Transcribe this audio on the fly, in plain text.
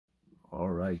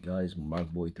Alright guys,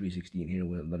 MarkBoy316 here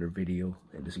with another video,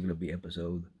 and this is going to be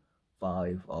episode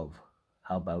 5 of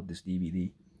How About This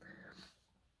DVD.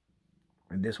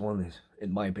 And this one is,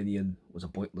 in my opinion, was a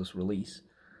pointless release,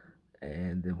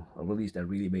 and a release that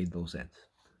really made no sense.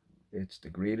 It's the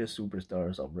greatest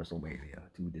superstars of WrestleMania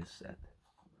to this set.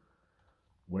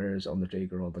 Where's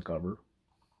Undertaker on the cover?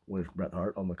 Where's Bret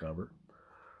Hart on the cover?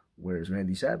 Where's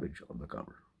Randy Savage on the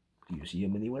cover? Do you see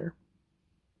him anywhere?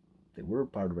 They were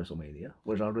part of WrestleMania.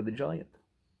 Where's Andre the Giant?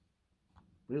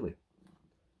 Really?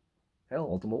 Hell,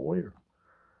 Ultimate Warrior.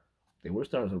 They were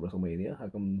stars of WrestleMania. How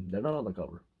come they're not on the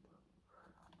cover?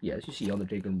 Yes, you see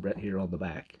Undertaker and Bret here on the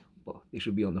back. Well, they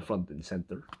should be on the front and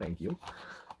center. Thank you.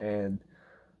 And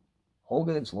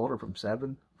Hogan and Slaughter from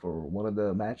 7 for one of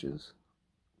the matches.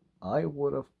 I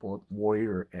would have put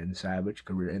Warrior and Savage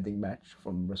career-ending match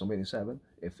from WrestleMania 7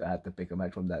 if I had to pick a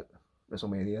match from that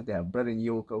WrestleMania. They have Bret and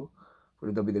Yoko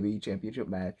for the WWE Championship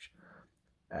match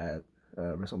at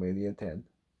WrestleMania 10.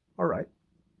 Alright.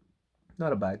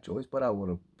 Not a bad choice, but I would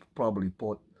have probably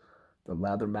put the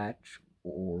ladder match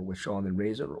or with Shawn and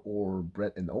Razor or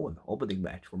Bret and Owen opening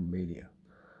match from Mania.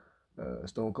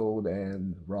 Stone Cold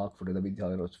and Rock for the WWE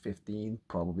title was 15.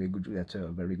 Probably a good. That's a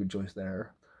very good choice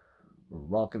there.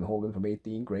 Rock and Hogan from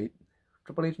 18. Great.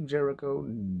 Triple H and Jericho.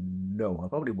 No, I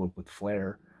probably would put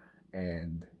Flair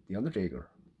and The Undertaker.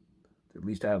 To at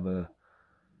least have a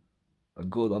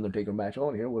good Undertaker match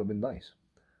on here would have been nice.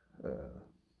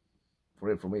 For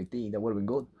it from 18, that would have been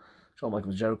good. Shawn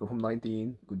Michaels Jericho from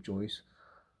 19, good choice.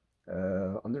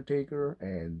 Undertaker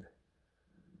and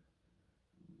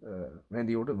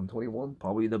Randy Orton from 21,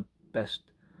 probably the best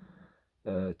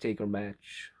Taker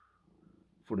match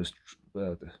for this.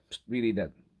 Really,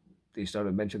 that they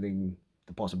started mentioning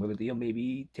the possibility of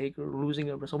maybe Taker losing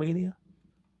at WrestleMania.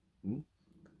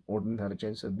 Orton had a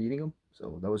chance of beating him,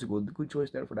 so that was a good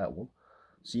choice there for that one.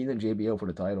 Cena and JBL for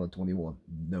the title at 21.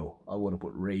 No, I would have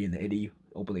put Ray and Eddie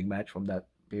opening match from that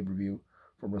pay-per-view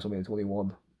from WrestleMania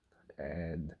 21,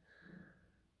 and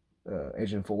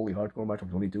Edge and Foley hardcore match from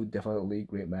 22. Definitely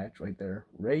great match right there.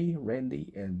 Ray,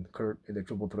 Randy, and Kurt in the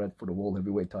triple threat for the World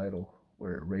Heavyweight title,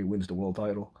 where Ray wins the world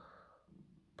title.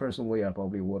 Personally, I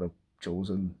probably would have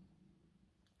chosen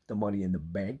the Money in the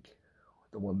Bank,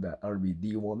 the one that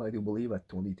RVD won, I do believe, at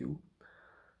 22.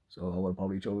 So I would have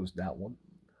probably chose that one.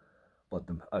 But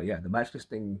the match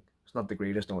listing is not the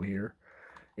greatest on here.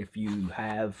 If you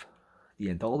have the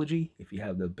anthology, if you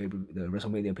have the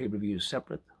WrestleMania pay-per-view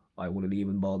separate, I wouldn't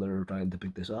even bother trying to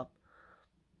pick this up.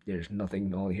 There's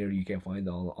nothing on here you can't find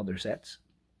on other sets.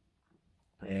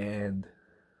 And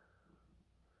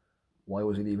why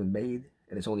was it even made?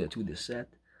 And it's only a 2-disc set.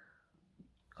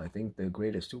 I think the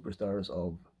greatest superstars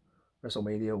of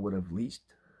WrestleMania would have you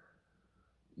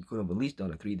could have at least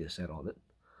done a 3-disc set on it.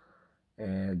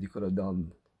 And you could have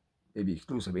done maybe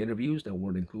exclusive interviews that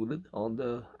weren't included on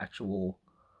the actual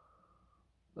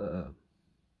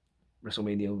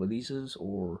WrestleMania releases,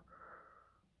 or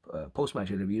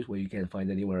post-match interviews where you can't find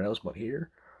anywhere else but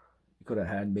here. You could have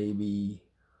had maybe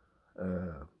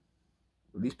at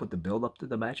least put the build up to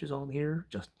the matches on here.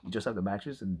 You just have the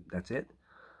matches and that's it.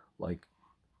 Like,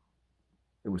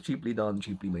 it was cheaply done,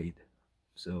 cheaply made.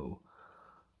 So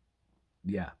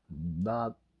yeah,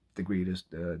 not the greatest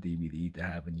DVD to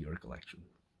have in your collection.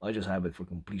 I just have it for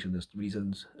completionist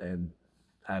reasons and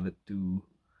have it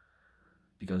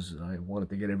because I wanted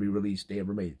to get every release they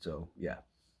ever made. So yeah,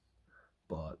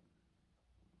 but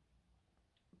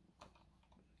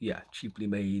yeah, cheaply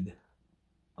made,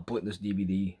 a pointless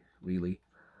DVD really,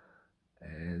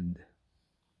 and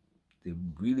there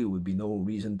really would be no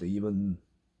reason to even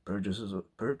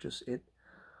purchase it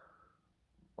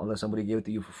unless somebody gave it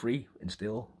to you for free, and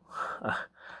still.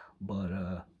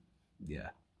 But yeah,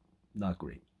 not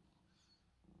great.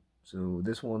 So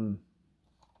this one,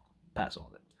 pass on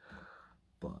it.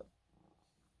 But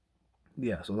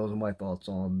yeah, so those are my thoughts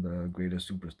on the greatest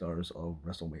superstars of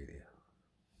WrestleMania.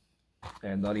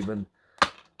 And not even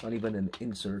an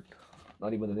insert,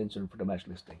 for the match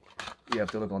listing. You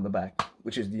have to look on the back,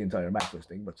 which is the entire match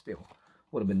listing, but still,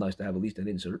 would have been nice to have at least an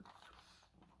insert.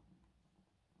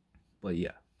 But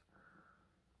yeah,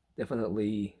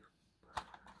 definitely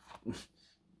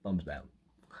thumbs down.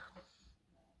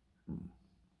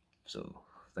 So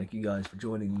thank you guys for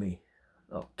joining me.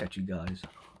 I'll catch you guys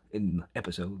in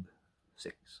episode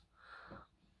 6.